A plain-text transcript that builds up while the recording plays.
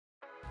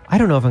I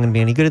don't know if I'm going to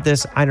be any good at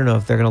this. I don't know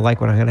if they're going to like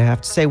what I'm going to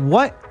have to say.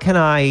 What can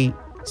I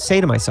say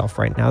to myself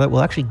right now that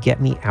will actually get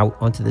me out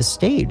onto this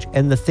stage?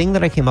 And the thing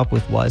that I came up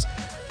with was,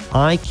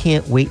 I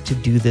can't wait to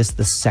do this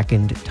the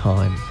second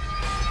time.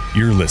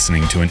 You're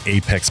listening to an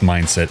Apex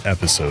Mindset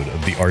episode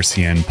of the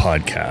RCN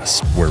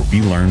Podcast, where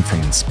we learn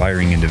from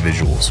inspiring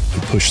individuals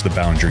who push the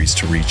boundaries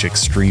to reach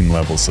extreme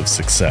levels of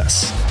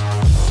success.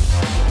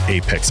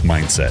 Apex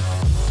Mindset.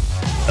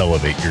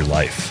 Elevate your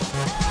life.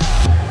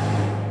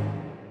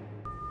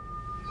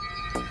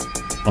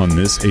 On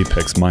this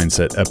Apex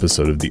Mindset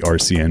episode of the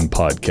RCN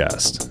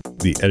Podcast,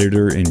 the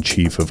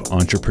editor-in-chief of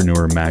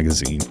Entrepreneur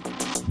magazine,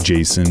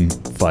 Jason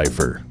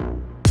Feifer.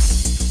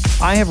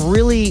 I have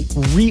really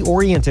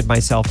reoriented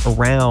myself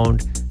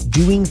around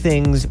doing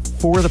things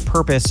for the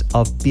purpose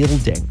of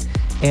building,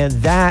 and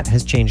that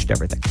has changed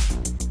everything.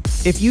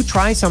 If you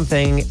try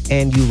something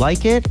and you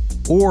like it,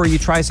 or you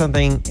try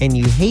something and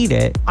you hate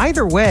it,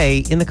 either way,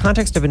 in the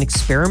context of an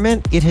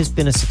experiment, it has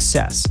been a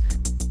success.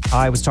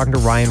 I was talking to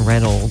Ryan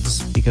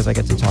Reynolds because I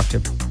get to talk to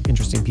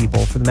interesting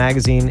people for the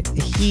magazine.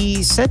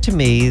 He said to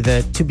me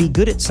that to be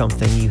good at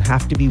something, you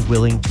have to be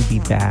willing to be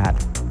bad.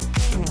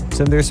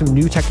 So there's some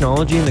new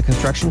technology in the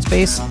construction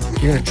space.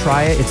 You're going to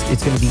try it.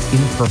 It's going to be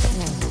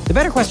imperfect. The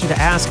better question to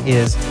ask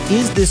is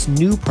this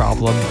new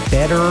problem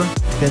better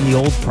than the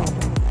old problem?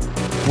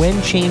 When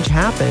change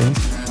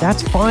happens,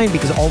 that's fine,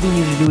 because all we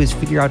need to do is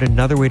figure out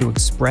another way to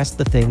express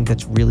the thing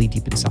that's really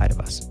deep inside of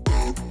us.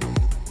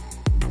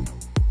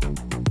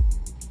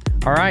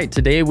 All right,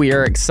 today we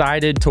are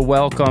excited to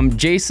welcome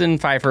Jason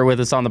Feifer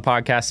with us on the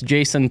podcast.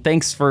 Jason,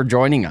 thanks for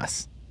joining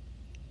us.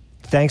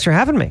 Thanks for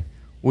having me.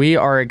 We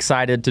are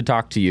excited to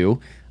talk to you.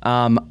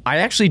 I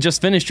actually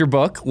just finished your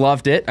book,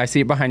 loved it. I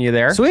see it behind you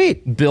there.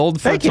 Sweet.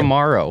 Build for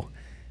Tomorrow.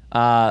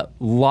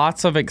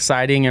 Lots of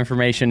exciting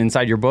information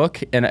inside your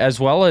book, and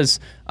as well as,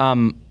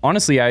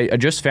 honestly, I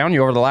just found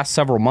you over the last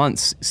several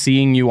months,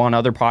 seeing you on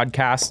other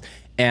podcasts,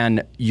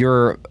 and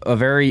you're a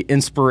very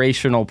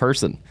inspirational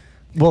person.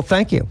 Well,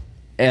 thank you.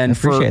 And I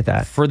appreciate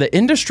that. For the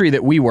industry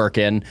that we work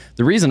in,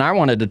 the reason I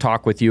wanted to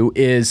talk with you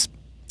is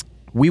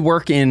we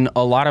work in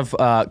a lot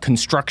of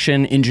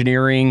construction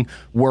engineering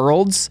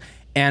worlds,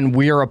 and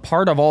we are a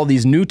part of all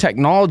these new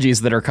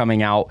technologies that are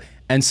coming out.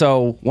 And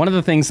so one of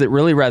the things that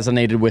really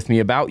resonated with me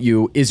about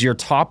you is your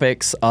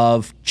topics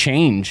of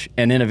change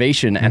and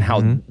innovation and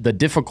how the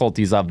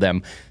difficulties of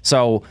them.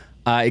 So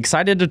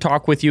excited to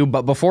talk with you.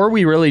 But before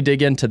we really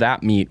dig into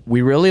that meat,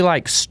 we really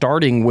like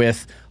starting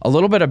with a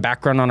little bit of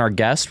background on our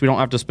guest. We don't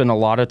have to spend a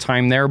lot of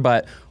time there,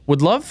 but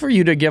would love for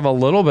you to give a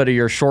little bit of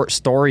your short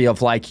story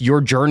of like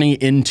your journey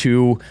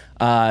into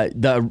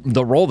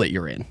the role that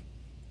you're in.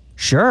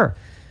 Sure.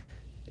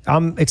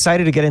 I'm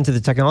excited to get into the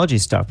technology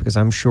stuff because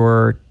I'm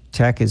sure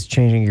tech is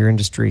changing your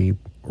industry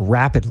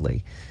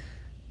rapidly.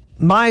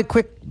 My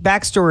quick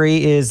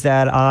backstory is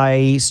that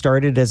I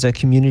started as a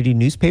community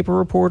newspaper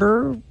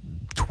reporter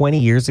 20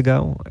 years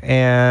ago,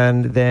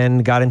 and then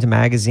got into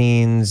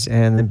magazines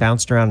and then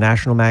bounced around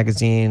national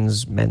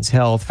magazines, Men's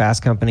Health,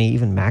 Fast Company,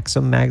 even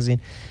Maxim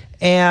magazine.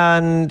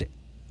 And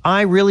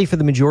I really, for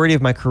the majority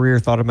of my career,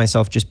 thought of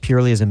myself just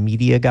purely as a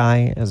media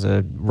guy, as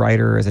a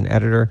writer, as an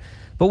editor.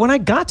 But when I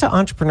got to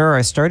Entrepreneur,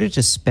 I started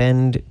to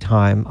spend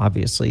time,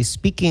 obviously,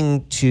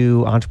 speaking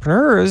to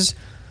entrepreneurs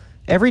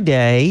every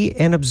day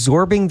and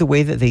absorbing the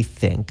way that they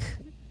think.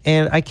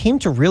 And I came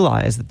to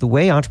realize that the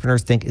way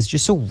entrepreneurs think is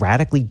just so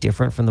radically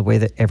different from the way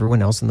that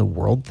everyone else in the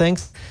world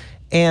thinks,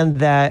 and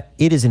that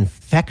it is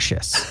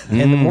infectious.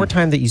 And the more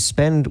time that you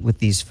spend with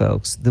these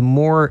folks, the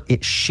more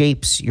it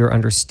shapes your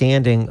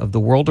understanding of the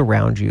world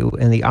around you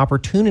and the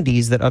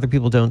opportunities that other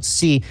people don't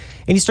see.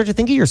 And you start to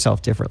think of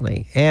yourself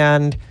differently.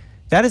 And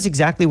that is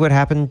exactly what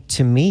happened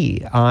to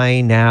me.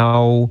 I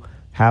now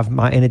have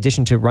in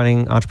addition to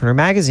running Entrepreneur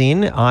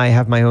Magazine, I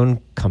have my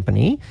own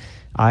company.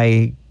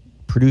 I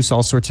produce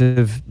all sorts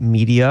of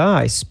media.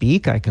 I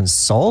speak, I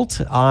consult.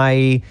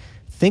 I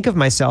think of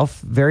myself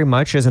very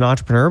much as an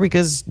entrepreneur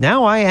because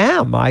now I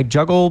am. I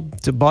juggle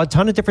a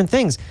ton of different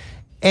things.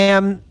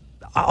 And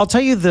I'll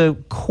tell you the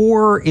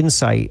core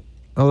insight,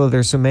 although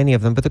there's so many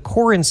of them, but the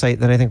core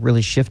insight that I think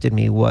really shifted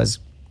me was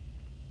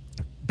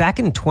back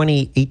in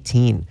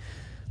 2018,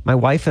 my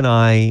wife and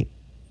I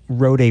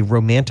wrote a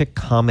romantic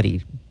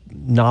comedy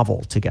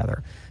novel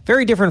together.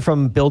 Very different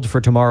from Build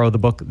for Tomorrow, the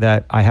book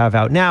that I have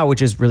out now,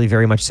 which is really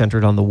very much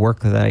centered on the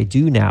work that I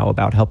do now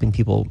about helping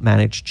people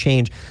manage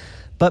change.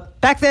 But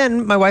back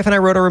then, my wife and I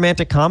wrote a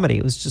romantic comedy.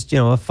 It was just,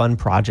 a fun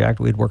project.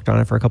 We'd worked on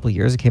it for a couple of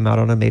years. It came out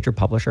on a major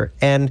publisher.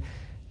 And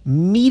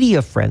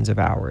media friends of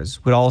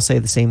ours would all say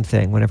the same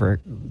thing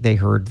whenever they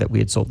heard that we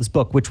had sold this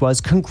book, which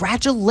was,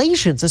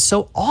 congratulations, it's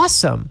so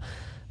awesome.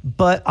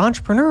 But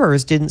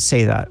entrepreneurs didn't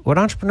say that. What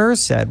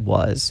entrepreneurs said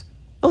was,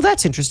 oh,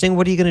 that's interesting.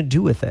 What are you going to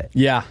do with it?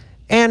 Yeah.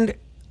 And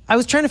I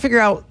was trying to figure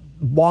out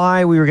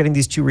why we were getting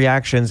these two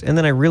reactions. And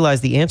then I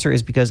realized the answer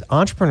is because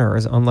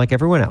entrepreneurs, unlike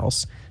everyone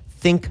else,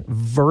 think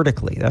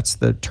vertically. That's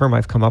the term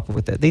I've come up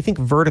with. They think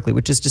vertically,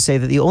 which is to say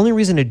that the only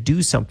reason to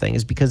do something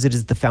is because it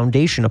is the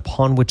foundation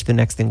upon which the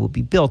next thing will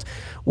be built.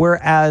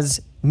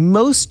 Whereas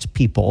most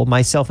people,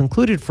 myself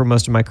included for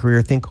most of my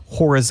career, think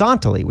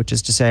horizontally, which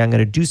is to say I'm going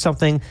to do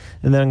something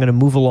and then I'm going to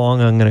move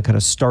along. I'm going to kind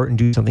of start and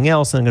do something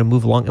else and I'm going to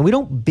move along. And we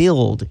don't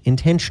build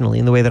intentionally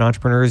in the way that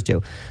entrepreneurs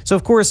do. So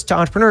of course, to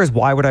entrepreneurs,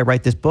 why would I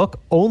write this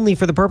book? Only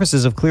for the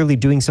purposes of clearly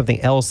doing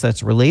something else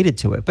that's related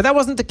to it. But that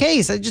wasn't the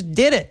case. I just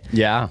did it.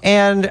 Yeah.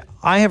 And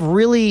I have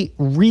really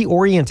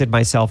reoriented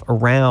myself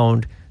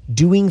around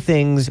doing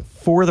things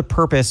for the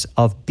purpose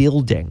of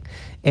building.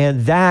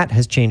 And that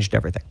has changed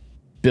everything.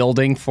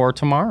 Building for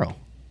tomorrow.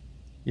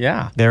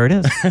 Yeah. There it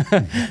is.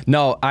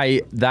 No,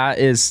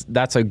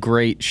 that's a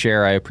great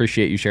share. I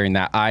appreciate you sharing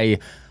that. I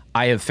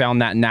have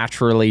found that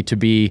naturally to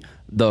be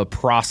the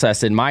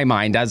process in my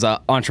mind as an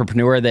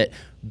entrepreneur, that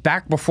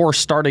back before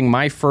starting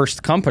my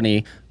first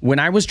company, when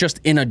I was just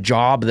in a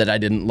job that I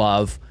didn't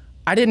love,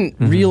 I didn't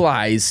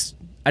realize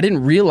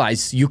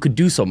you could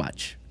do so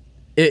much.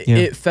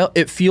 It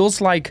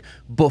feels like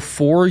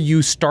before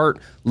you start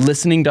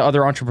listening to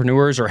other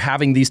entrepreneurs or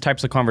having these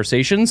types of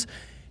conversations,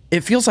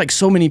 it feels like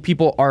so many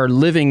people are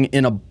living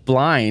in a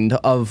blind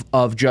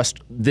of just,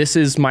 this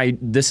is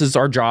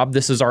our job,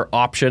 this is our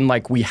option,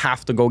 like we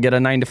have to go get a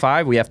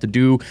 9-to-5, we have to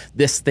do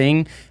this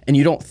thing, and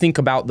you don't think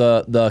about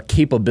the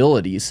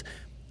capabilities.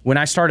 When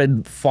I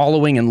started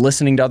following and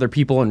listening to other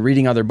people and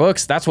reading other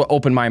books, that's what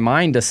opened my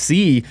mind to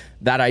see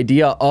that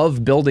idea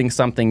of building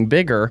something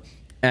bigger.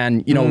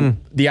 And, you know,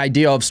 the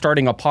idea of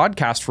starting a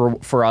podcast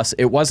for us,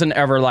 it wasn't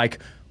ever like,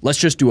 let's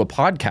just do a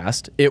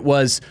podcast. It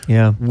was,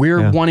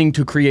 we're wanting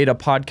to create a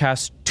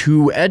podcast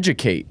to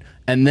educate.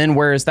 And then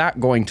where is that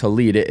going to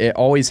lead? It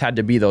always had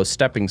to be those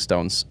stepping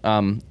stones.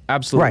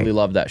 Absolutely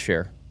love that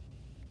share.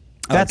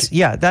 That's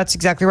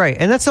exactly right.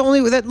 And that's the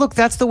only,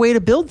 that's the way to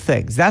build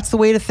things. That's the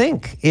way to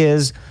think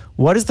is,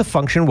 what is the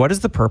function? What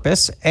is the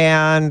purpose?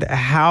 And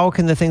how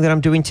can the thing that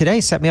I'm doing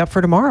today set me up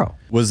for tomorrow?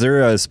 Was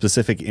there a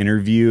specific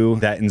interview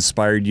that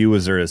inspired you?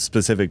 Was there a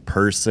specific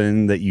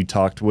person that you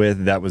talked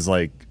with that was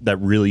like, that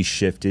really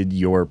shifted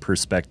your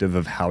perspective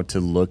of how to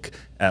look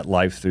at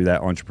life through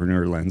that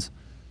entrepreneur lens?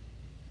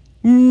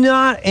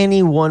 Not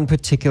any one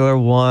particular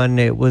one.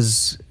 It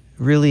was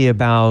really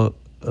about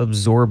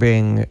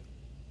absorbing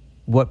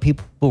what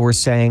people were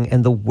saying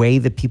and the way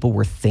that people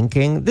were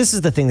thinking. This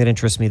is the thing that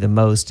interests me the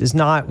most, is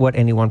not what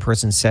any one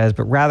person says,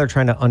 but rather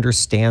trying to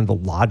understand the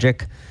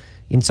logic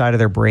inside of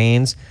their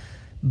brains.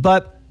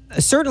 But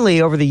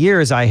certainly over the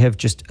years, I have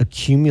just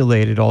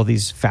accumulated all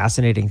these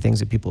fascinating things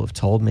that people have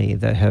told me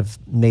that have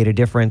made a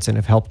difference and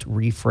have helped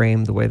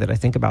reframe the way that I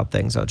think about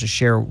things. I'll just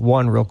share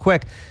one real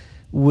quick,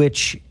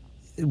 which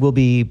will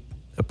be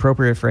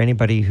appropriate for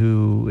anybody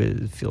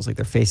who feels like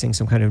they're facing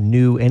some kind of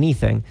new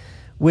anything,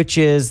 which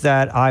is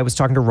that I was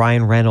talking to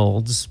Ryan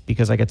Reynolds,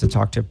 because I get to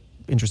talk to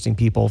interesting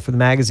people for the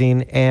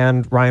magazine.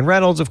 And Ryan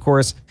Reynolds, of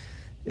course,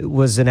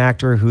 was an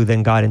actor who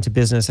then got into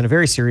business in a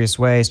very serious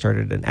way,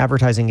 started an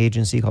advertising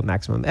agency called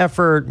Maximum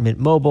Effort, Mint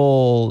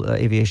Mobile,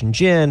 Aviation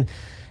Gin.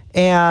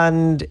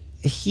 And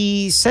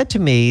he said to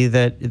me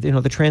that, you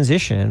know, the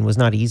transition was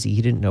not easy.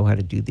 He didn't know how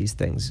to do these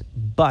things.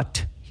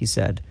 But, he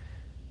said,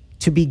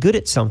 to be good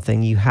at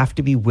something, you have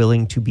to be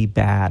willing to be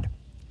bad.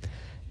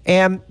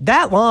 And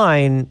that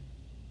line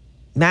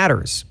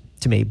matters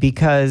to me,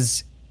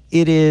 because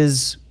it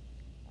is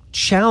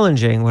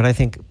challenging what I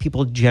think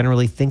people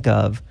generally think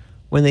of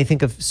when they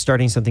think of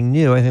starting something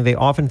new. I think they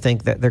often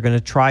think that they're going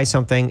to try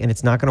something and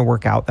it's not going to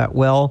work out that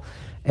well,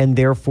 and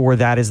therefore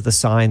that is the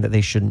sign that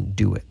they shouldn't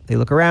do it. They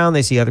look around,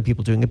 they see other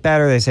people doing it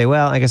better, they say,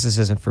 well, I guess this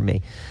isn't for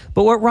me.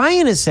 But what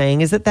Ryan is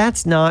saying is that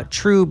that's not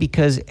true,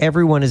 because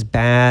everyone is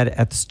bad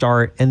at the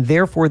start, and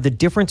therefore the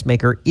difference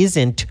maker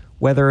isn't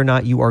whether or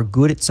not you are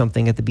good at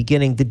something at the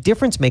beginning. The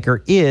difference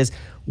maker is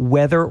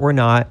whether or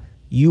not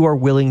you are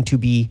willing to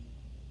be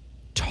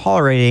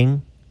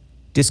tolerating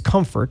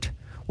discomfort,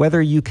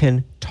 whether you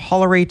can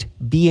tolerate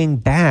being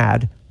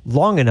bad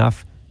long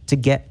enough to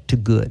get to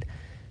good.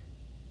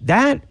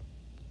 That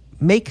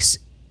makes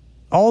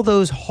all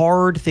those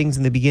hard things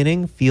in the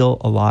beginning feel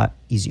a lot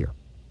easier.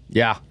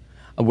 Yeah.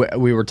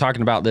 We were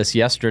talking about this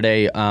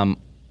yesterday.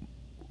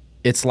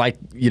 It's like,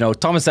 you know,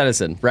 Thomas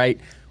Edison, right?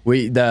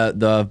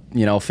 The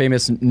you know,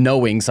 famous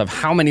knowings of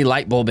how many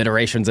light bulb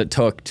iterations it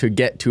took to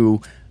get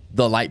to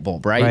the light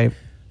bulb, right?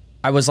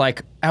 I was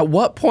like, at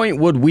what point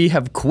would we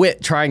have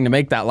quit trying to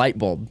make that light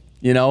bulb?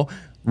 You know,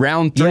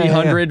 round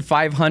 300,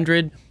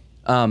 500.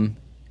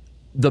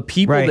 The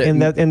people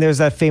that... And there's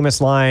that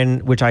famous line,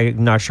 which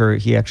I'm not sure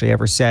he actually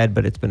ever said,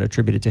 but it's been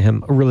attributed to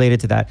him related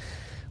to that,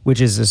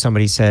 which is, as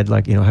somebody said,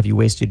 like, you know, have you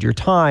wasted your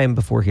time,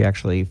 before he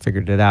actually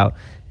figured it out?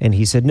 And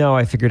he said, no,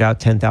 I figured out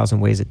 10,000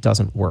 ways it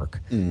doesn't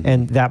work.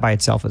 And that by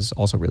itself is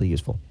also really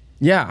useful.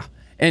 Yeah.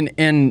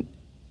 And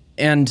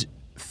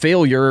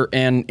failure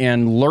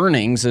and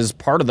learnings is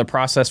part of the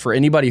process for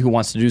anybody who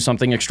wants to do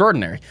something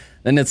extraordinary.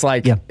 Then it's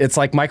like, it's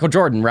like Michael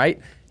Jordan,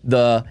 right?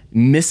 The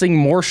missing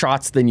more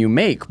shots than you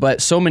make.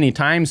 But so many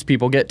times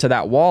people get to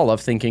that wall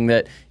of thinking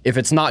that if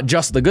it's not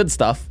just the good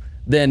stuff,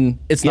 then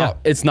it's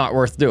not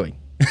worth doing.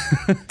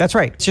 That's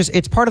right.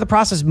 It's part of the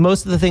process.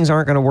 Most of the things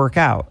aren't going to work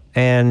out.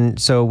 And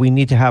so we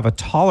need to have a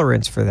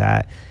tolerance for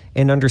that.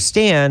 and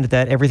understand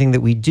that everything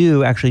that we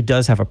do actually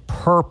does have a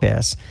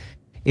purpose.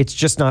 It's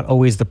just not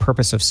always the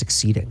purpose of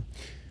succeeding.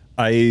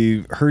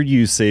 I heard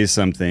you say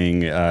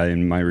something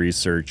in my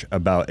research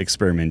about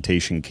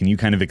experimentation. Can you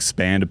kind of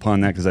expand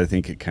upon that? Because I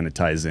think it kind of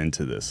ties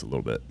into this a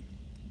little bit.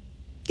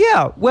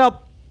 Yeah,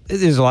 well,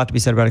 there's a lot to be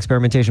said about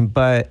experimentation,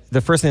 but the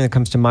first thing that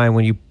comes to mind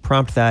when you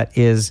prompt that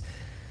is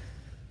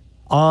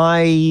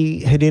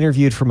I had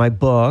interviewed for my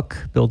book,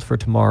 Build for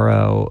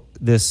Tomorrow,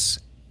 this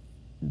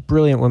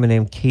brilliant woman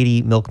named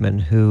Katie Milkman,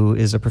 who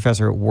is a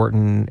professor at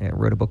Wharton and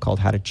wrote a book called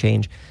How to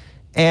Change.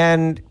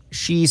 And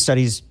she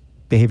studies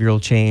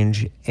behavioral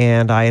change.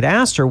 And I had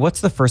asked her,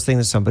 what's the first thing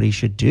that somebody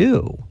should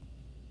do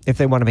if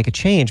they want to make a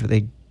change, but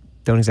they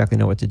don't exactly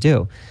know what to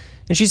do?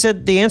 And she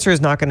said, the answer is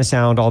not going to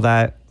sound all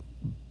that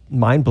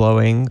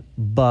mind-blowing,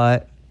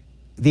 but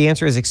the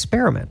answer is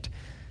experiment.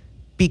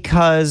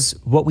 Because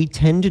what we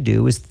tend to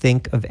do is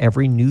think of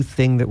every new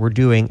thing that we're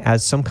doing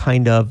as some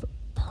kind of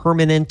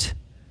permanent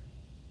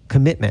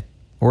commitment,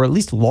 or at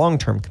least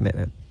long-term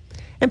commitment.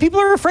 And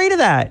people are afraid of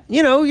that.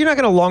 You know, you're not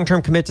going to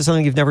long-term commit to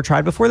something you've never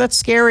tried before. That's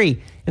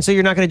scary. And so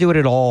you're not going to do it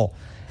at all.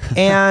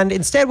 And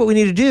instead, what we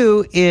need to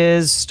do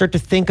is start to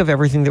think of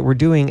everything that we're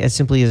doing as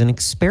simply as an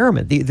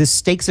experiment. The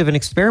stakes of an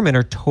experiment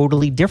are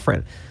totally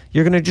different.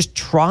 You're going to just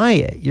try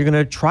it. You're going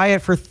to try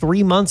it for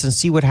 3 months and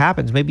see what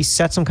happens. Maybe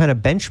set some kind of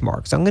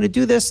benchmarks. I'm going to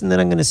do this and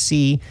then I'm going to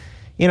see,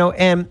 you know,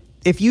 and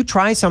if you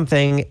try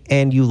something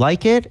and you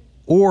like it,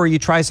 or you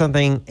try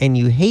something and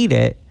you hate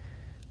it,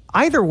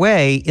 either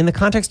way, in the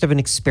context of an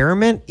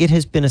experiment, it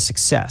has been a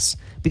success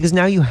because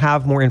now you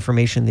have more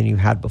information than you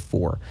had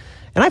before.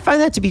 And I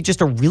find that to be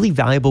just a really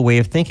valuable way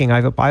of thinking.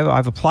 I've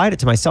applied it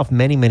to myself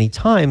many, many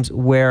times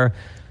where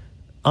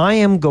I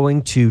am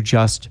going to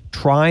just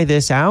try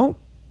this out.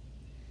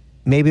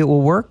 Maybe it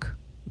will work.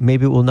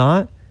 Maybe it will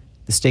not.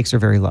 The stakes are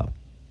very low.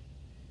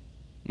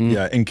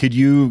 Yeah. And could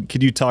you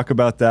talk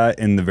about that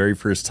in the very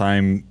first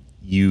time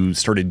you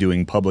started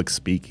doing public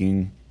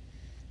speaking?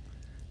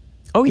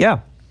 Oh, yeah.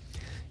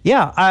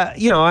 Yeah,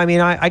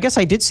 I guess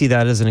I did see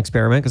that as an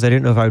experiment because I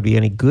didn't know if I would be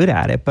any good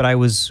at it, but I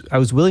was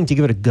willing to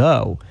give it a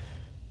go.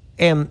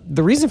 And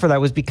the reason for that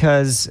was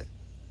because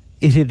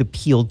it had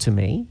appealed to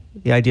me,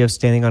 the idea of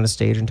standing on a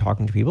stage and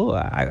talking to people.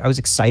 I was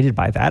excited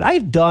by that.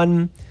 I'd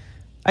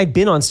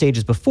been on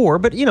stages before,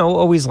 but, you know,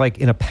 always like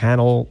in a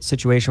panel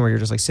situation where you're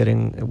just like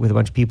sitting with a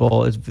bunch of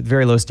people. It's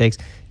very low stakes.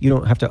 You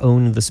don't have to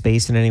own the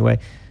space in any way.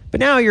 But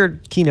now you're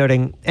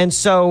keynoting. And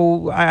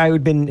so I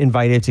had been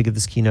invited to give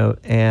this keynote,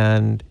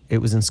 and it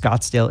was in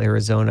Scottsdale,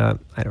 Arizona.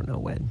 I don't know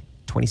when,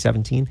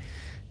 2017.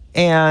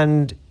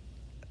 And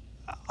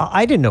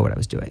I didn't know what I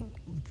was doing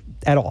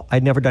at all.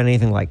 I'd never done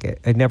anything like it.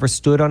 I'd never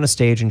stood on a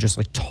stage and just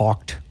like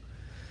talked.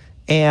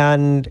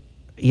 And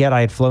yet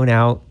I had flown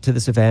out to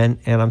this event,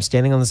 and I'm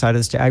standing on the side of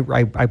the stage.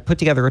 I put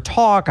together a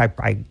talk.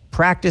 I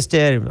practiced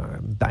it.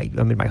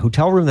 I'm in my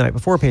hotel room the night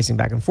before, pacing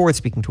back and forth,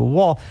 speaking to a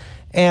wall.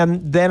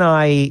 And then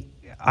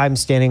I'm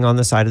standing on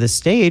the side of the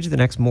stage the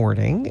next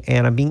morning,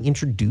 and I'm being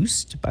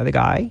introduced by the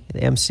guy,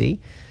 the MC,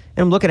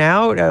 and I'm looking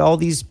out at all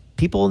these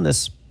people in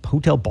this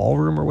hotel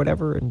ballroom or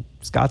whatever in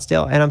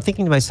Scottsdale, and I'm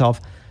thinking to myself,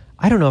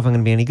 I don't know if I'm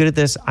going to be any good at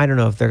this. I don't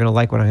know if they're going to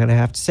like what I'm going to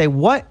have to say.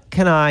 What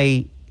can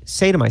I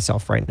say to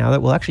myself right now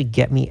that will actually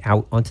get me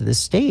out onto this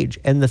stage?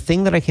 And the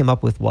thing that I came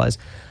up with was,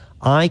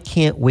 I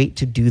can't wait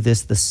to do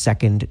this the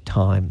second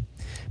time.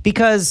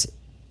 Because,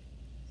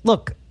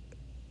 look,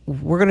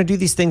 we're going to do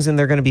these things and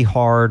they're going to be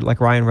hard.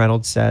 Like Ryan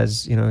Reynolds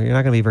says, you know, you're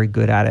not going to be very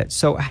good at it.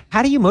 So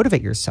how do you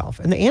motivate yourself?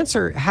 And the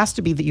answer has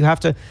to be that you have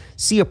to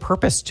see a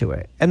purpose to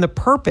it. And the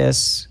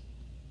purpose,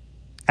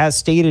 as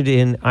stated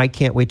in I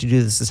Can't Wait to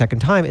Do This the Second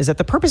Time, is that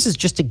the purpose is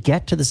just to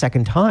get to the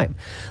second time.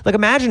 Like,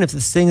 imagine if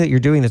this thing that you're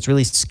doing that's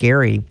really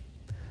scary,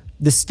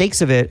 the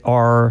stakes of it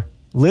are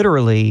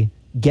literally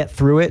get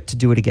through it to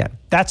do it again.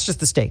 That's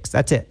just the stakes.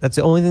 That's it. That's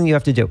the only thing you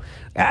have to do.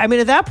 I mean,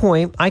 at that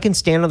point, I can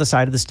stand on the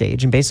side of the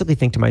stage and basically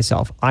think to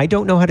myself, I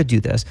don't know how to do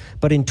this,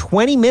 but in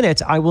 20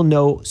 minutes, I will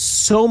know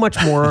so much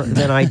more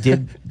than I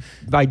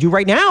do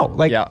right now.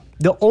 Like,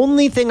 the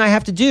only thing I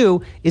have to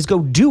do is go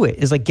do it,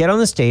 is like get on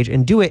the stage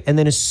and do it. And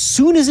then as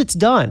soon as it's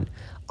done,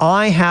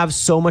 I have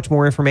so much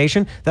more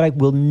information that I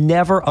will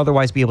never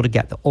otherwise be able to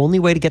get. The only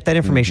way to get that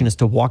information is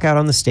to walk out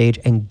on the stage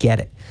and get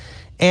it.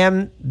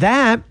 And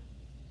that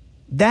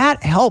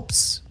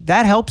helps.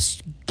 That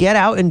helps get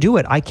out and do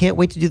it. I can't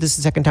wait to do this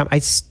the second time. I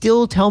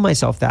still tell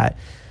myself that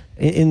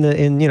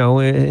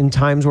in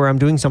times where I'm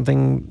doing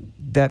something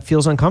that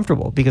feels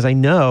uncomfortable, because I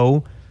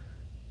know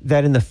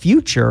that in the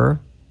future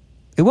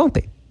it won't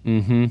be.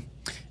 Mm-hmm.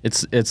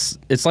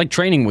 It's like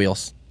training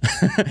wheels.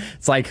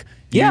 It's like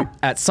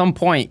at some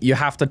point you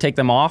have to take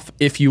them off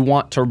if you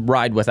want to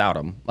ride without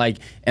them.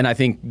 And I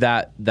think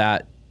that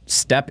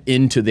step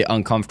into the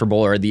uncomfortable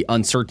or the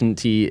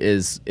uncertainty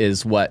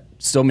is what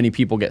so many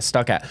people get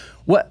stuck at.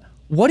 What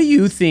do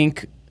you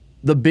think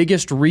the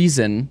biggest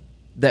reason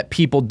that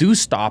people do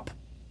stop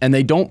and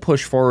they don't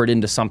push forward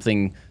into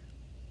something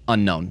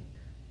unknown?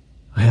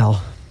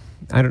 Well,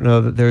 I don't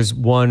know that there's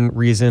one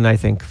reason. I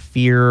think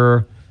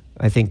fear,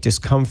 I think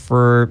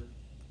discomfort,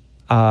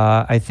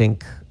 I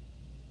think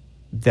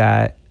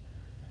that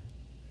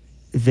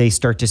they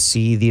start to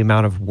see the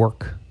amount of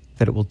work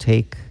that it will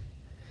take.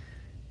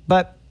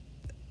 But,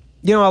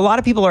 a lot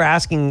of people are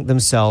asking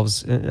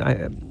themselves,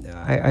 I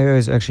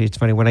always, actually, it's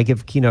funny, when I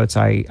give keynotes,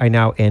 I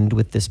now end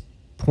with this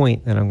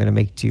point that I'm going to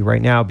make to you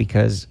right now,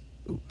 because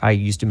I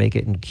used to make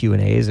it in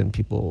Q&As and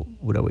people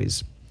would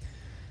always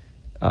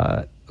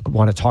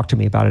want to talk to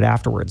me about it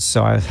afterwards.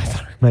 So I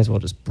thought I might as well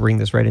just bring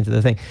this right into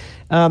the thing.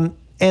 And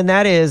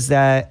that is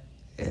that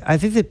I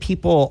think that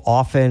people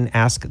often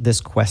ask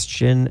this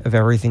question of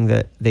everything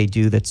that they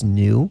do that's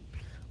new,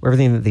 or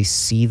everything that they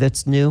see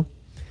that's new.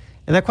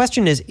 And that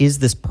question is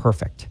this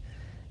perfect?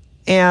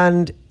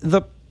 And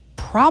the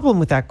problem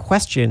with that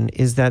question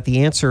is that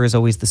the answer is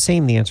always the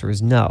same. The answer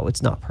is no,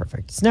 it's not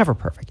perfect. It's never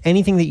perfect.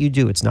 Anything that you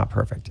do, it's not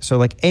perfect. So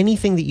like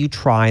anything that you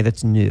try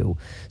that's new.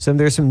 So if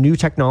there's some new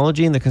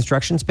technology in the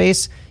construction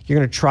space, you're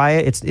going to try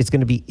it. It's going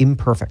to be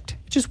imperfect.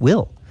 It just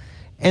will.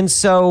 And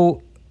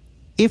so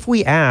if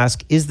we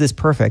ask, is this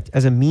perfect,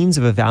 as a means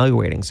of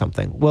evaluating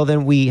something, well,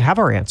 then we have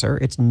our answer.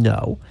 It's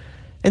no.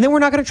 And then we're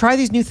not going to try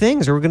these new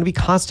things, or we're going to be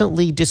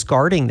constantly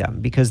discarding them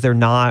because they're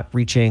not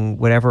reaching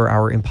whatever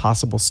our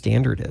impossible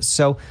standard is.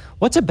 So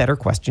what's a better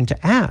question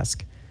to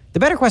ask? The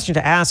better question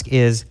to ask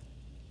is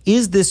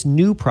this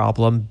new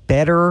problem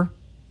better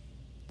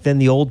than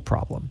the old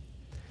problem?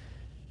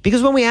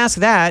 Because when we ask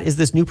that, is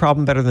this new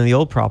problem better than the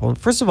old problem?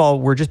 First of all,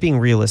 we're just being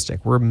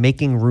realistic. We're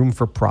making room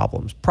for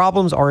problems.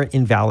 Problems aren't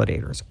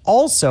invalidators.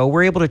 Also,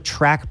 we're able to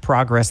track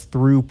progress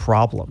through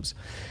problems.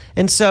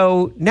 And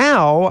so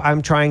now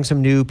I'm trying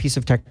some new piece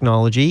of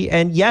technology,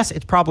 and yes,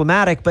 it's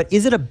problematic, but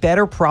is it a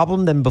better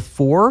problem than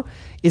before?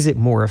 Is it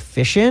more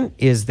efficient?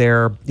 Is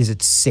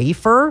it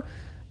safer?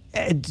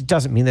 It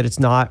doesn't mean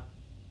that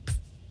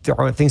there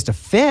aren't things to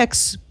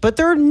fix, but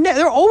there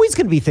are always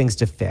going to be things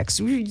to fix.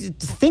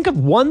 Think of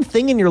one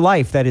thing in your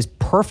life that is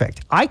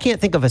perfect. I can't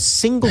think of a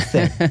single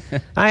thing.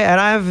 I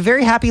have a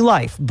very happy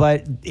life,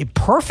 but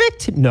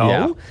perfect? No.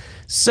 Yeah.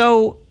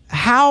 So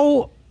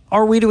how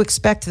are we to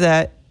expect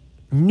that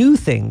new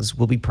things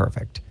will be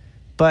perfect?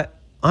 But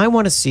I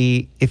want to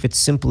see if it's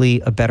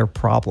simply a better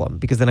problem,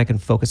 because then I can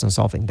focus on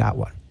solving that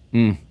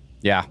one.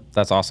 Yeah,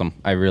 that's awesome.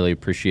 I really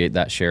appreciate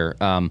that share.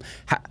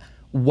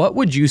 What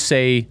would you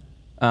say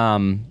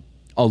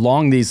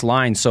along these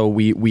lines? So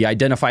we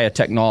identify a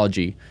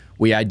technology.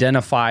 We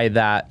identify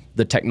that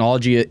the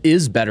technology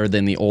is better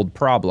than the old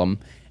problem.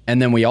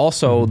 And then we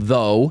also,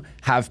 though,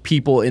 have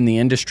people in the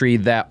industry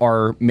that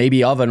are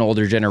maybe of an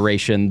older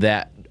generation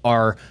that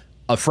are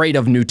afraid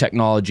of new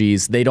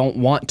technologies. They don't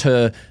want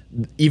to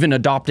even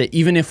adopt it,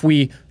 even if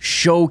we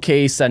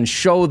showcase and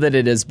show that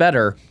it is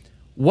better.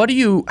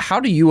 How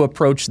do you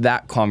approach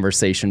that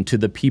conversation to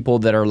the people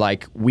that are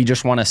like, we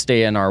just want to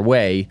stay in our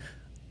way?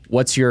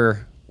 What's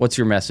your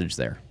message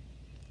there?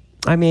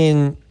 I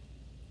mean,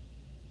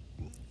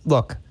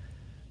 look,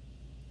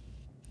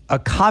 a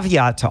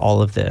caveat to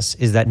all of this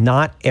is that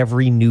not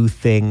every new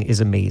thing is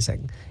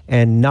amazing,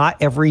 and not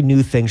every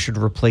new thing should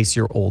replace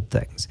your old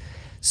things.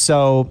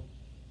 So,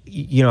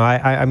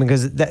 I mean,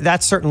 because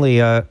that's certainly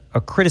a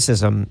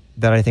criticism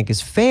that I think is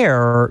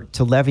fair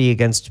to levy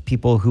against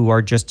people who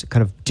are just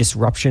kind of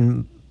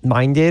disruption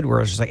minded,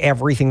 where it's just like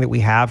everything that we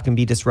have can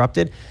be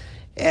disrupted.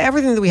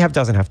 Everything that we have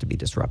doesn't have to be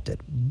disrupted,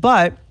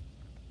 but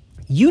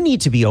you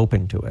need to be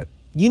open to it.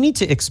 You need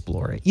to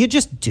explore it. You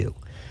just do,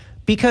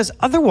 because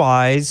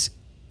otherwise,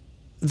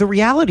 the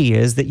reality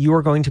is that you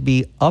are going to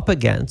be up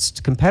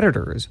against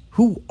competitors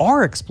who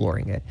are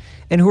exploring it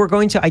and who are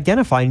going to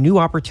identify new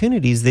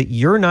opportunities that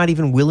you're not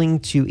even willing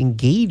to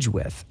engage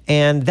with.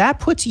 And that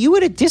puts you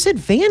at a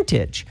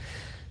disadvantage.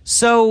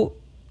 So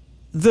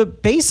the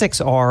basics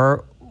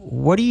are,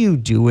 what are you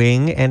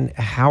doing and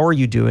how are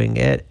you doing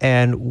it?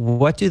 And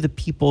what do the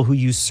people who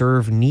you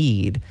serve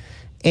need?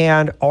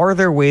 And are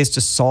there ways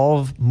to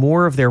solve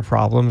more of their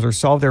problems or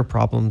solve their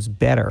problems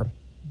better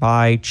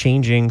by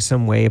changing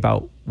some way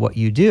about what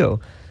you do?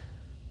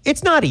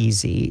 It's not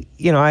easy.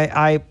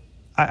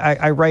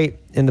 I write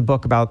in the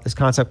book about this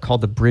concept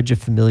called the bridge of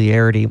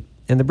familiarity.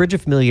 And the bridge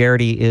of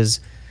familiarity it's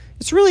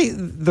really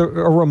a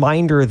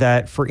reminder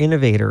that for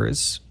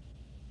innovators,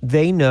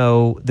 they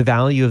know the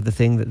value of the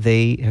thing that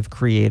they have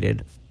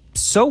created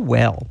so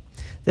well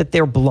that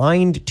they're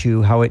blind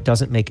to how it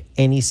doesn't make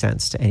any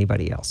sense to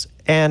anybody else.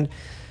 And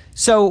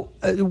so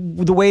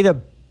the way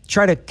to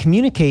try to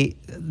communicate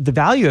the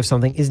value of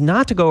something is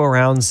not to go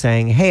around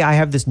saying, hey, I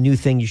have this new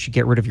thing, you should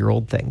get rid of your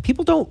old thing.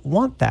 People don't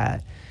want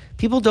that.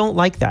 People don't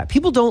like that.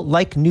 People don't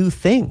like new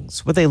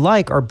things. What they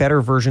like are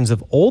better versions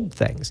of old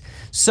things.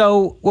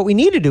 So what we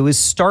need to do is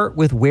start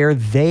with where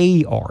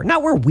they are,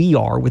 not where we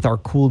are with our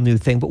cool new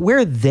thing, but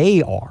where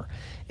they are.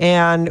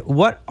 And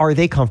what are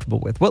they comfortable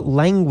with? What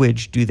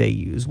language do they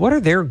use? What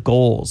are their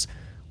goals?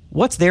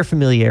 What's their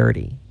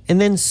familiarity? And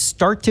then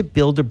start to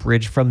build a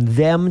bridge from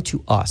them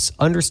to us,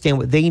 understand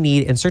what they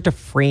need, and start to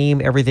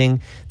frame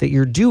everything that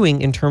you're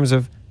doing in terms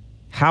of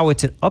how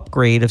it's an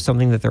upgrade of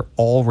something that they're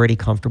already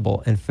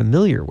comfortable and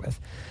familiar with.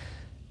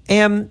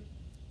 And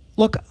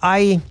look,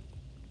 I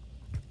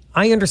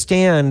I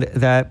understand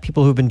that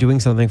people who've been doing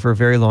something for a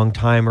very long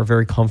time are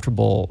very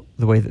comfortable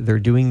the way that they're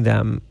doing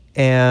them,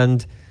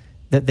 and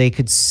that they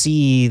could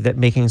see that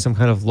making some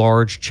kind of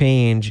large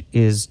change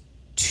is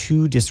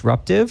too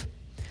disruptive.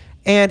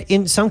 And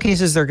in some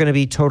cases, they're going to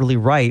be totally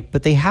right,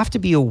 but they have to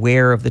be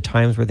aware of the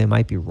times where they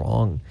might be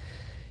wrong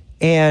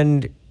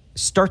and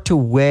start to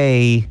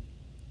weigh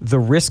the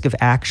risk of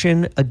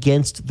action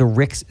against the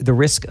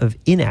risk of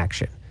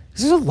inaction.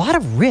 There's a lot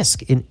of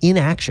risk in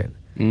inaction.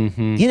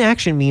 Mm-hmm.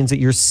 Inaction means that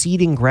you're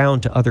ceding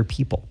ground to other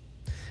people.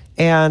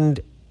 And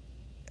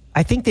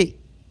I think that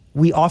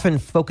we often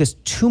focus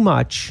too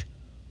much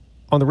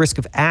on the risk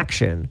of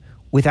action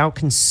without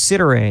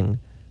considering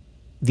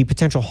the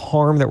potential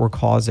harm that we're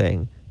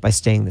causing by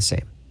staying the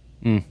same.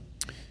 Mm.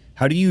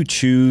 How do you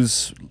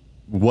choose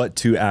what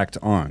to act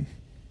on?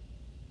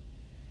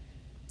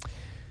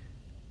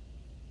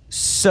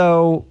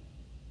 So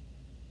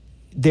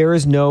there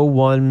is no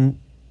one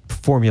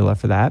formula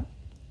for that.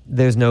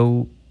 There's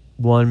no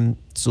one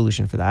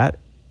solution for that.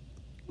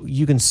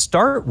 You can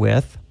start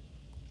with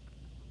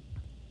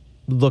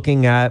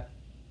looking at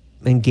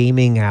and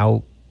gaming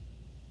out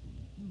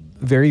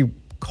very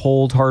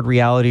cold, hard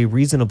reality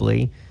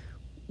reasonably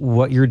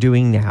what you're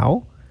doing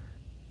now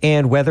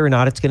and whether or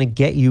not it's going to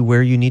get you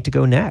where you need to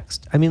go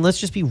next. I mean, let's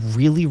just be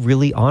really,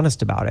 really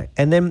honest about it.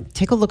 And then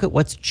take a look at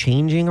what's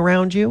changing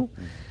around you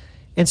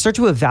and start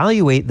to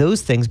evaluate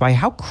those things by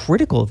how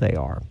critical they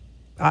are.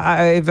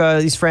 I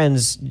have these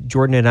friends,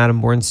 Jordan and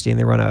Adam Bornstein,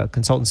 they run a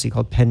consultancy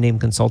called Pen Name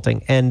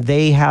Consulting, and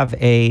they have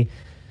a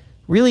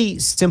really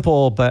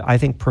simple but I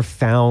think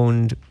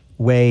profound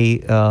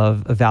way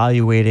of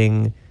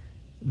evaluating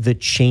the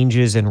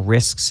changes and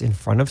risks in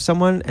front of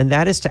someone, and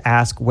that is to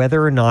ask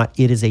whether or not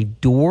it is a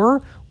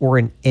door or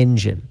an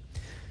engine.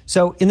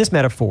 So in this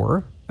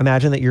metaphor,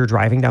 imagine that you're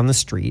driving down the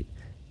street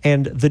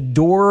and the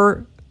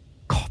door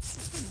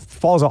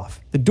falls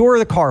off. The door of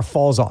the car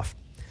falls off.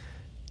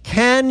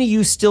 Can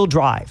you still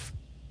drive?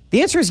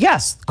 The answer is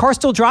yes. The car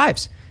still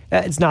drives.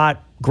 It's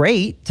not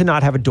great to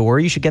not have a door.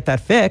 You should get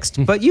that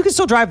fixed, but you can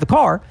still drive the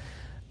car.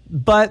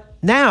 But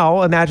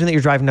now imagine that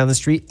you're driving down the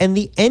street and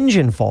the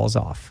engine falls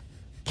off.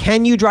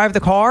 Can you drive the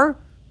car?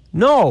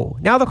 No.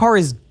 Now the car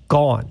is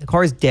gone. The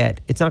car is dead.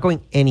 It's not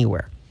going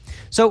anywhere.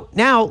 So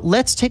now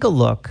let's take a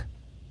look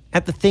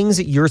at the things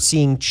that you're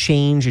seeing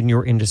change in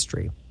your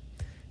industry,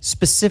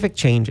 specific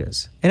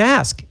changes, and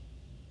ask,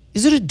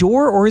 is it a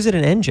door or is it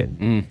an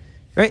engine?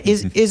 Right?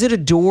 Is it a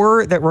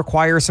door that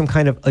requires some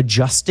kind of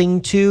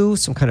adjusting to,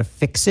 some kind of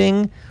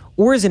fixing,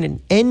 or is it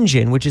an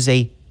engine, which is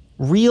a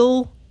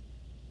real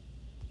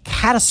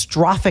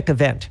catastrophic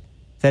event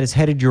that is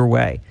headed your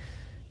way?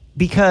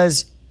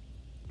 Because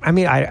I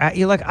mean, I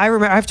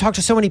remember I've talked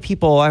to so many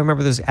people. I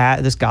remember this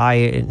guy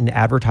in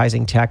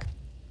advertising tech,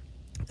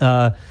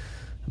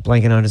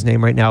 blanking on his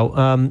name right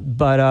now.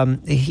 But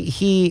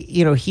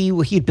he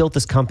had built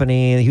this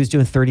company and he was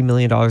doing $30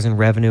 million in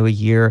revenue a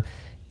year.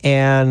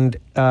 And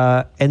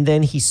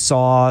then he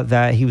saw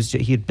that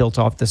he had built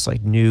off this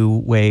like new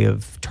way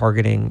of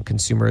targeting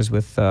consumers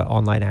with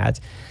online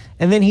ads.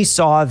 And then he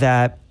saw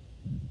that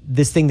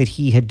this thing that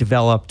he had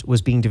developed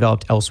was being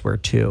developed elsewhere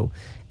too.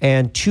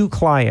 And 2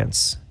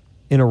 clients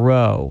in a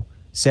row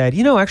said,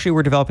 actually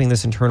we're developing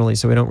this internally,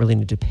 so we don't really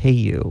need to pay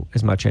you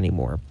as much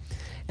anymore.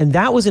 And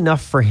that was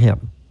enough for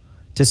him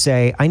to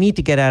say, I need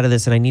to get out of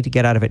this and I need to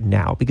get out of it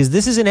now because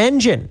this is an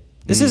engine.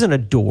 This isn't a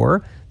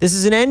door. This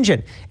is an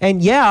engine.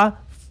 And yeah,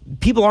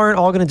 people aren't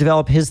all going to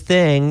develop his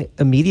thing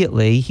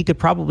immediately. He could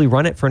probably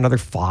run it for another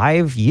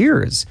 5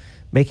 years,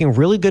 making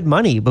really good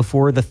money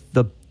before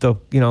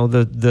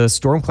the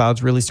storm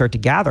clouds really start to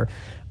gather.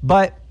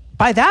 But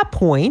by that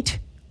point,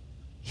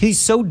 he's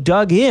so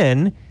dug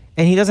in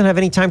and he doesn't have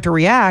any time to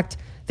react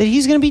that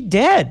he's going to be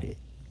dead.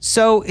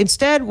 So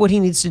instead, what he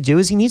needs to do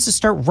is he needs to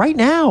start right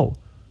now.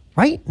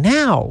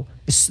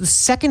 It's the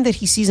second that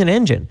he sees an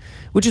engine,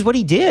 which is what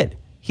he did.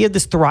 He had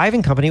this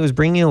thriving company. It was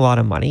bringing a lot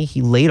of money.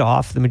 He laid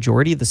off the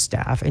majority of the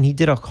staff and he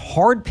did a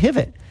hard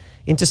pivot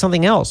into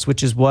something else,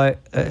 which is what,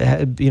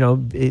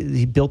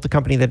 he built the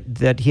company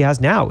that he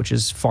has now, which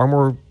is far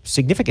more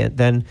significant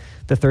than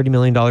the $30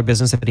 million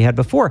business that he had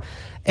before.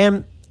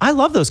 And I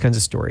love those kinds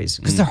of stories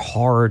because they're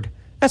hard.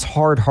 That's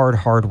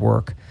hard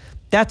work.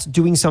 That's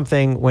doing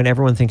something when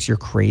everyone thinks you're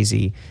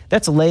crazy.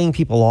 That's laying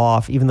people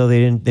off even though they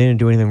didn't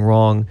do anything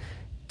wrong.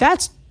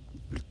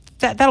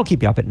 That'll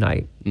keep you up at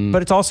night.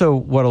 But it's also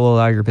what'll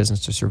allow your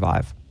business to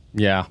survive.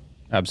 Yeah,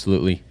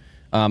 absolutely.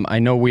 I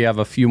know we have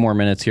a few more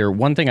minutes here.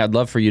 One thing I'd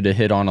love for you to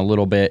hit on a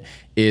little bit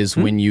is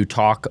when you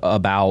talk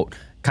about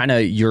kind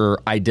of your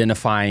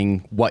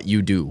identifying what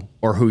you do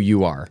or who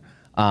you are.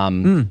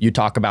 You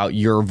talk about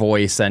your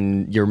voice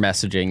and your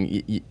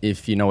messaging,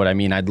 if you know what I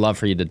mean. I'd love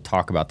for you to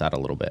talk about that a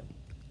little bit.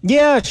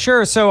 Yeah,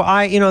 sure. So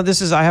I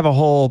have a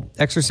whole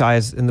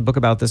exercise in the book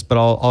about this, but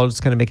I'll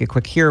just kind of make it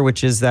quick here,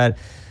 which is that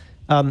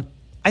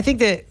I think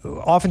that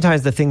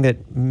oftentimes the thing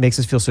that makes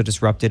us feel so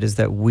disrupted is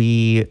that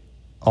we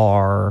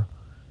are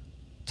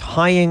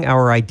tying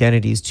our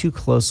identities too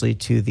closely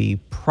to the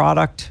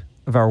product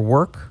of our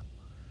work,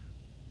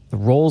 the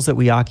roles that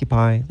we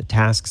occupy, the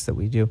tasks that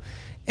we do.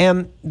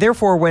 And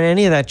therefore, when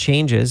any of that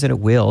changes, and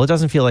it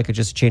doesn't feel like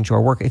just a change to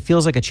our work. It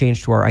feels like a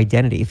change to our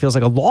identity. It feels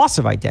like a loss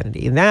of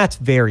identity. And that's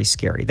very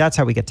scary. That's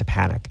how we get to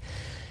panic.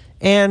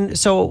 And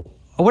so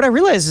what I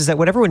realize is that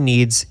what everyone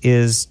needs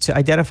is to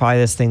identify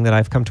this thing that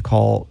I've come to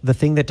call the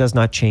thing that does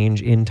not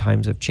change in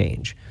times of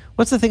change.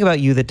 What's the thing about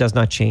you that does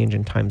not change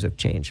in times of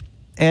change?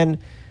 And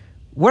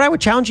what I would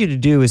challenge you to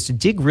do is to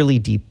dig really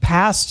deep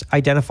past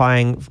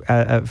identifying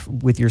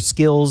with your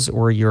skills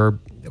or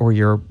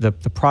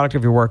the product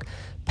of your work,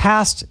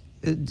 past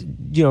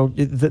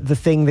the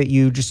thing that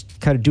you just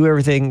kind of do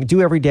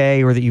every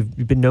day, or that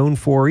you've been known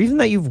for, or even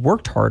that you've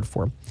worked hard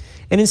for,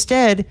 and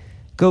instead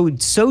go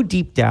so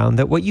deep down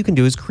that what you can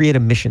do is create a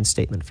mission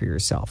statement for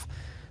yourself.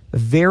 A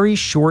very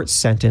short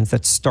sentence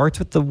that starts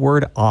with the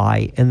word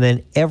I, and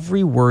then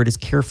every word is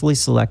carefully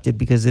selected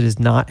because it is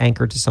not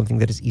anchored to something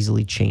that is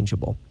easily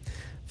changeable.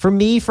 For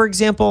me, for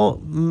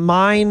example,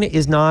 mine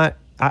is not,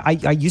 I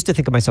used to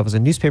think of myself as a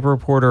newspaper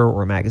reporter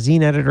or a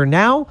magazine editor.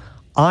 Now,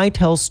 I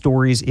tell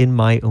stories in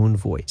my own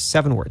voice.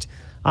 7 words.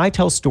 I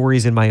tell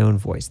stories in my own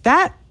voice.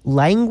 That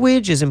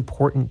language is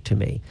important to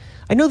me.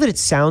 I know that it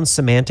sounds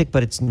semantic,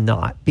 but it's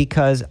not,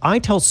 because I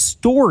tell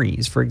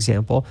stories, for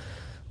example,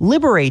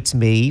 liberates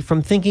me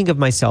from thinking of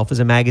myself as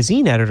a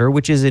magazine editor,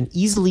 which is an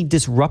easily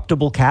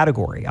disruptible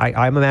category.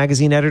 I'm a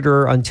magazine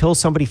editor until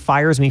somebody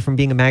fires me from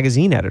being a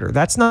magazine editor.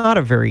 That's not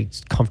a very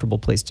comfortable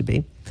place to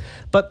be.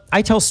 But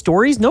I tell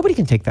stories. Nobody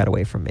can take that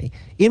away from me.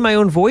 In my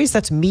own voice,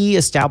 that's me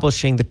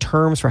establishing the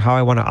terms for how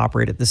I want to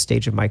operate at this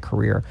stage of my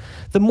career.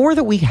 The more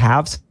that we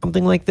have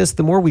something like this,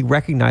 the more we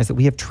recognize that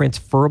we have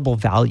transferable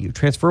value,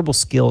 transferable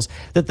skills,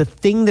 that the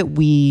thing that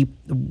we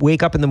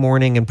wake up in the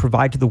morning and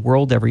provide to the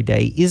world every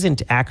day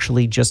isn't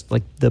actually just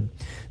like the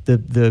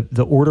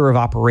order of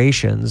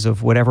operations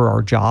of whatever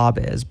our job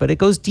is, but it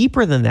goes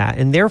deeper than that.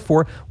 And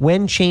therefore,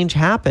 when change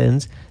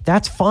happens,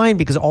 that's fine,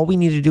 because all we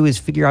need to do is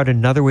figure out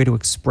another way to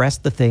express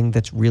the thing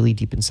that's really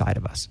deep inside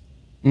of us.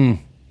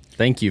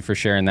 Thank you for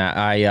sharing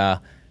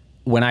that.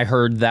 When I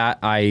heard that,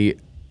 I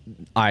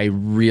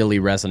really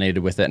resonated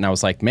with it, and I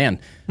was like, man,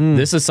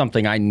 this is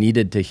something I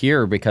needed to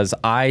hear, because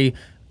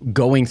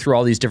going through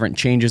all these different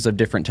changes of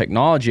different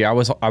technology, I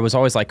was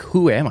always like,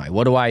 who am I?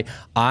 What do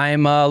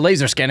I'm a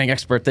laser scanning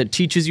expert that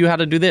teaches you how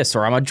to do this,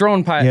 or I'm a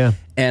drone pilot. Yeah.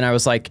 And I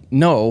was like,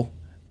 no,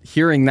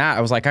 hearing that,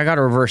 I was like, I got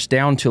to reverse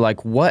down to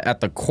like, what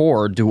at the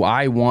core do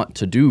I want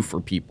to do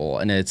for people?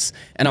 And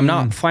I'm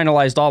not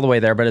finalized all the way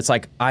there, but it's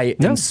like, I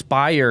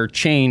inspire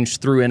change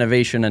through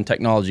innovation and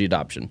technology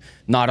adoption,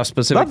 not a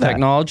specific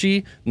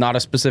technology, not a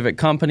specific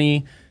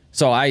company.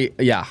 So I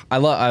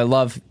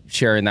love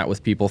sharing that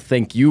with people.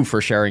 Thank you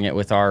for sharing it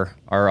with our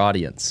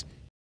audience.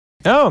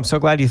 Oh, I'm so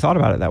glad you thought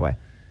about it that way.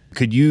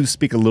 Could you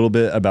speak a little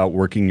bit about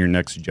working your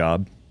next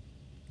job?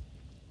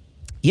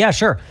 Yeah,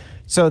 sure.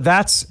 So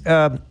that's,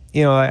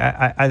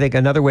 I think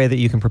another way that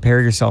you can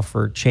prepare yourself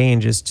for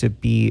change is to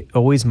be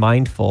always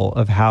mindful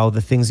of how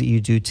the things that you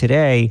do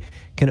today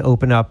can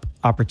open up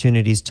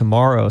opportunities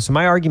tomorrow. So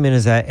my argument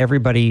is that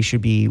everybody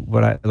should be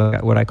what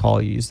I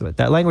call, use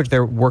that language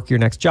there, work your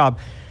next job.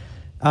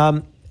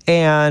 Think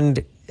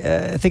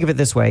of it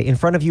this way. In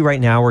front of you right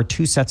now are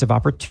 2 sets of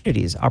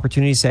opportunities.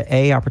 Opportunity set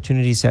A,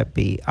 opportunity set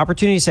B.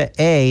 Opportunity set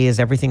A is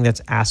everything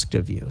that's asked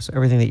of you. So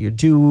everything that you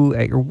do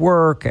at your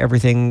work,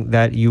 everything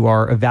that you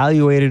are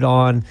evaluated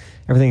on,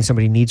 everything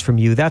somebody needs from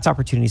you, that's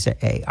opportunity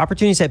set A.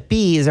 Opportunity set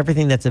B is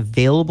everything that's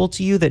available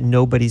to you that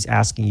nobody's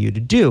asking you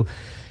to do.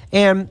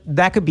 And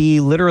that could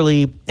be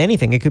literally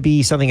anything. It could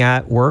be something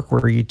at work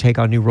where you take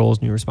on new roles,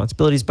 new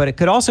responsibilities, but it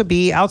could also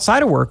be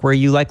outside of work where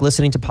you like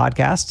listening to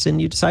podcasts and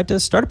you decide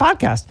to start a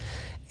podcast.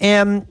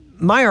 And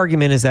my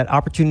argument is that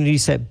opportunity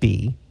set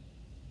B,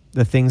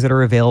 the things that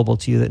are available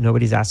to you that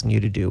nobody's asking you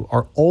to do,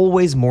 are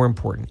always more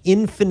important,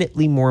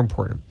 infinitely more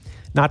important.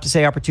 Not to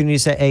say opportunity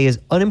set A is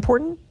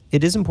unimportant.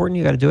 It is important.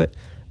 You got to do it.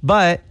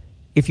 But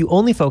if you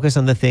only focus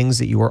on the things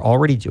that you are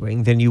already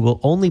doing, then you will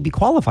only be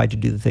qualified to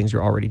do the things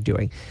you're already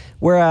doing.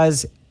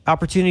 Whereas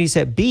opportunity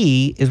set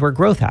B is where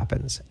growth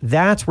happens.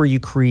 That's where you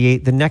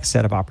create the next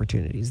set of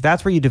opportunities.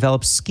 That's where you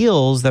develop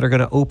skills that are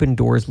going to open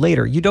doors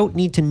later. You don't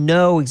need to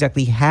know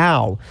exactly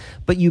how,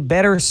 but you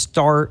better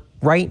start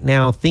right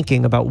now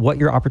thinking about what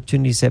your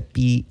opportunity set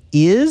B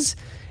is,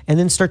 and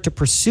then start to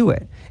pursue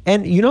it.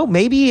 And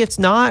maybe it's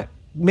not.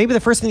 Maybe the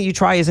first thing that you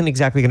try isn't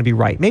exactly going to be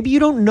right. Maybe you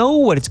don't know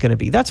what it's going to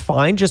be. That's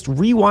fine. Just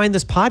rewind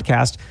this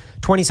podcast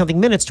 20-something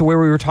minutes to where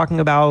we were talking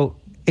about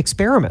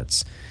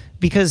experiments,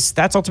 because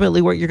that's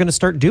ultimately what you're going to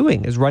start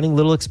doing, is running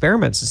little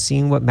experiments and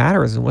seeing what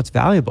matters and what's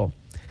valuable.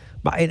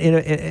 But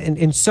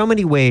in so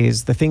many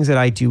ways, the things that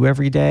I do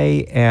every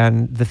day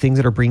and the things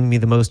that are bringing me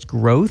the most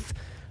growth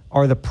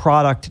are the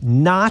product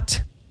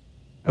not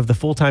of the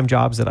full-time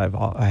jobs that I've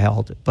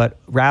held, but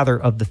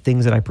rather of the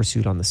things that I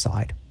pursued on the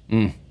side.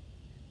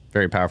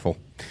 Very powerful.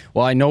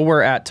 Well, I know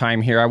we're at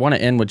time here. I want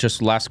to end with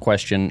just last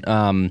question.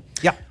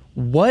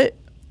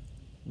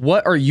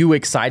 What are you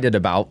excited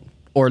about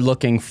or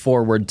looking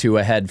forward to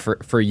ahead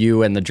for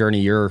you and the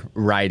journey you're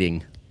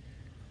riding?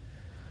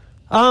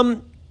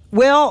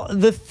 Well,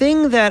 the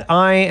thing that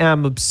I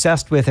am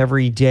obsessed with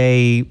every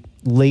day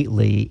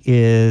lately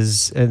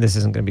is, and this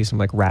isn't going to be some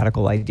like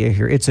radical idea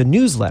here, it's a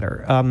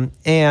newsletter.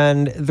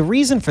 And the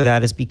reason for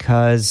that is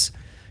because,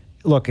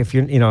 look, if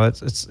you're,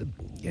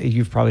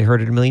 you've probably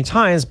heard it a million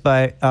times,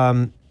 but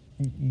a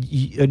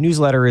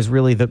newsletter is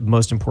really the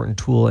most important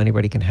tool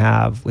anybody can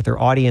have with their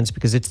audience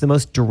because it's the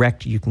most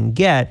direct you can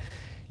get.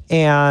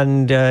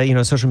 And,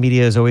 social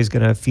media is always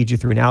going to feed you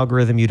through an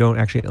algorithm. You don't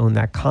actually own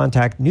that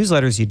contact.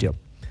 Newsletters, you do.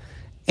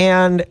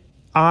 And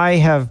I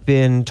have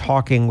been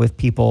talking with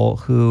people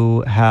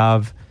who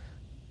have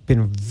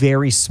been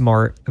very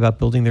smart about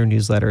building their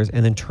newsletters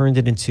and then turned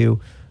it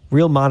into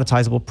real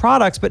monetizable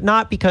products, but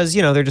not because,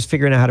 they're just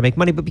figuring out how to make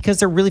money, but because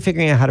they're really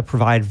figuring out how to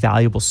provide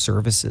valuable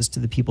services to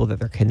the people that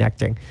they're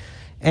connecting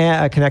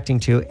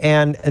to.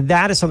 And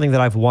that is something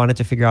that I've wanted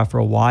to figure out for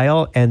a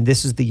while. And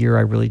this is the year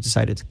I really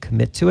decided to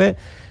commit to it.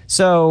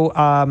 So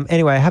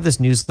anyway, I have this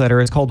newsletter.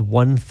 It's called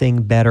One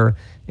Thing Better,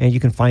 and you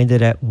can find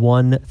it at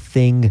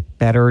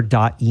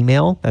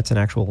onethingbetter.email. That's an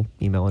actual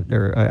email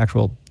or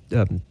actual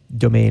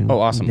domain.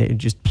 Oh, awesome.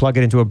 Just plug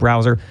it into a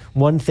browser.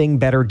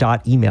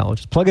 onethingbetter.email.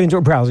 Just plug it into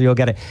a browser, you'll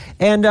get it.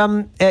 And,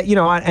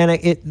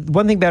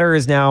 One Thing Better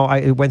is now,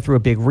 it went through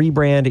a big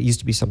rebrand. It used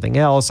to be something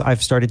else.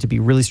 I've started to be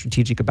really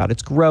strategic about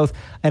its growth.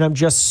 And I'm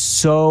just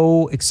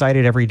so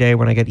excited every day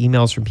when I get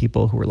emails from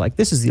people who are like,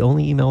 this is the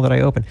only email that I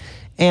open.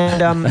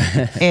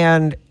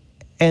 And,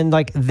 and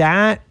like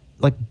that,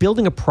 like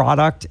building a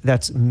product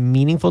that's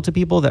meaningful to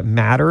people, that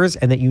matters,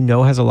 and that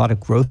has a lot of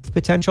growth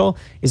potential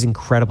is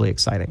incredibly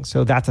exciting.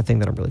 So that's the thing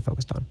that I'm really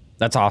focused on.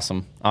 That's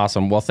awesome.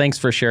 Awesome. Well, thanks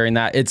for sharing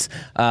that. It's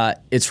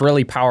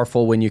really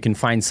powerful when you can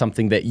find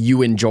something that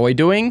you enjoy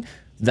doing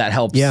that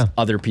helps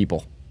other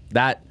people.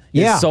 That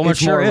is so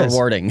much more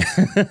rewarding.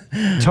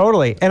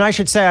 Totally. And I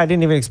should say, I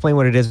didn't even explain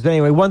what it is. But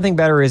anyway, One Thing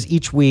Better is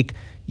each week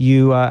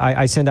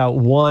I send out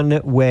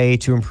one way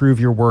to improve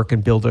your work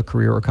and build a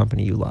career or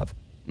company you love.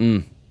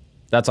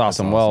 That's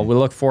awesome. Well, we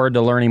look forward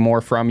to learning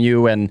more from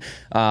you. And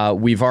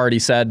we've already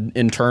said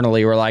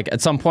internally, we're like,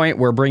 at some point,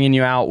 we're bringing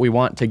you out. We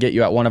want to get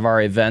you at one of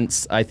our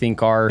events. I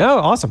think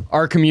awesome.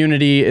 Our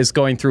community is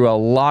going through a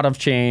lot of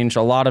change,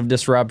 a lot of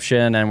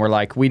disruption. And we're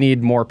like, we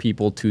need more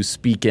people to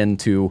speak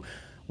into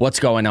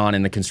what's going on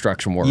in the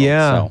construction world.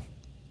 Yeah. So.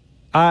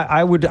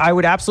 I would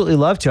absolutely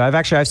love to.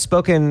 I've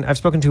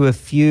spoken to a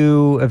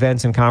few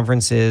events and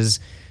conferences,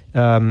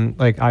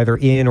 like either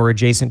in or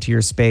adjacent to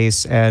your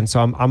space, and so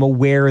I'm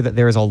aware that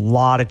there is a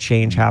lot of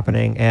change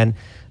happening, and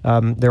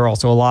there are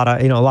also a lot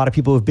of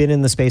people who've been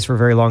in the space for a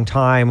very long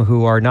time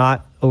who are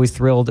not always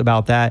thrilled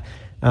about that.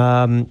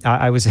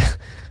 I was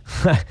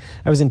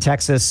I was in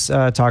Texas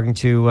talking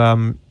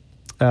to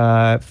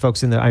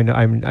folks in the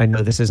I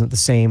know this isn't the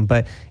same,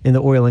 but in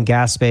the oil and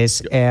gas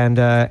space, and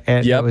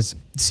I was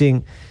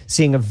seeing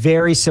a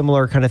very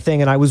similar kind of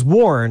thing. And I was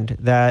warned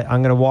that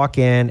I'm going to walk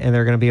in and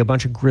there are going to be a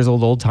bunch of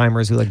grizzled old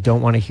timers who like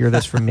don't want to hear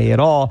this from me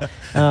at all.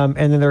 And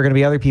then there are going to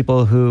be other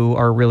people who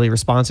are really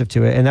responsive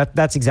to it. And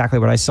that's exactly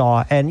what I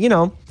saw. And,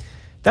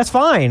 that's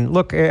fine.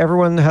 Look,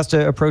 everyone has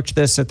to approach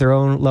this at their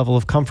own level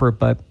of comfort,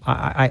 but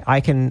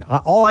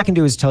all I can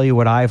do is tell you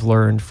what I've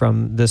learned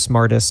from the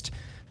smartest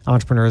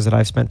entrepreneurs that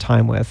I've spent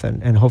time with,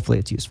 and hopefully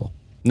it's useful.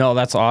 No,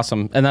 that's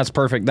awesome. And that's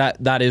perfect.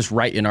 That is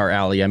right in our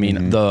alley. I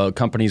mean, the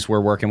companies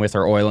we're working with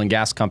are oil and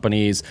gas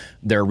companies,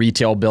 they're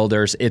retail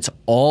builders. It's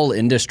all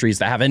industries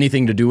that have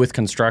anything to do with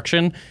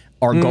construction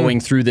are going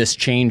through this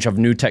change of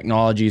new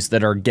technologies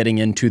that are getting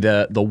into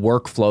the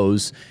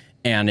workflows.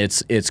 And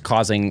it's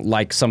causing,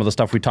 like some of the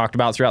stuff we talked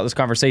about throughout this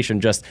conversation,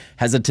 just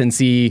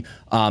hesitancy,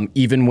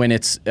 even when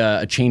it's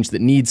a change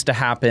that needs to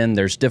happen,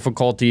 there's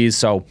difficulties.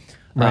 So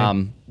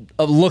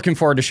looking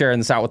forward to sharing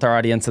this out with our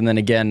audience, and then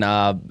again,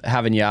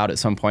 having you out at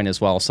some point as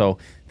well. So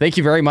thank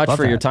you very much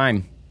for your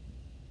time.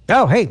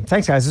 Oh, hey,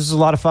 thanks guys. This was a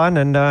lot of fun,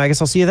 and I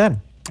guess I'll see you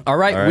then. All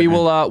right,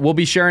 we'll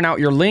be sharing out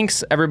your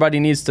links. Everybody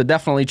needs to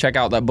definitely check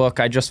out that book.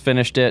 I just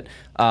finished it.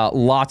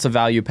 Lots of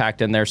value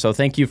packed in there. So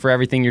thank you for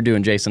everything you're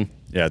doing, Jason.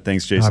 Yeah,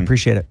 thanks, Jason. I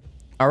appreciate it.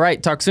 All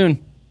right, talk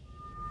soon.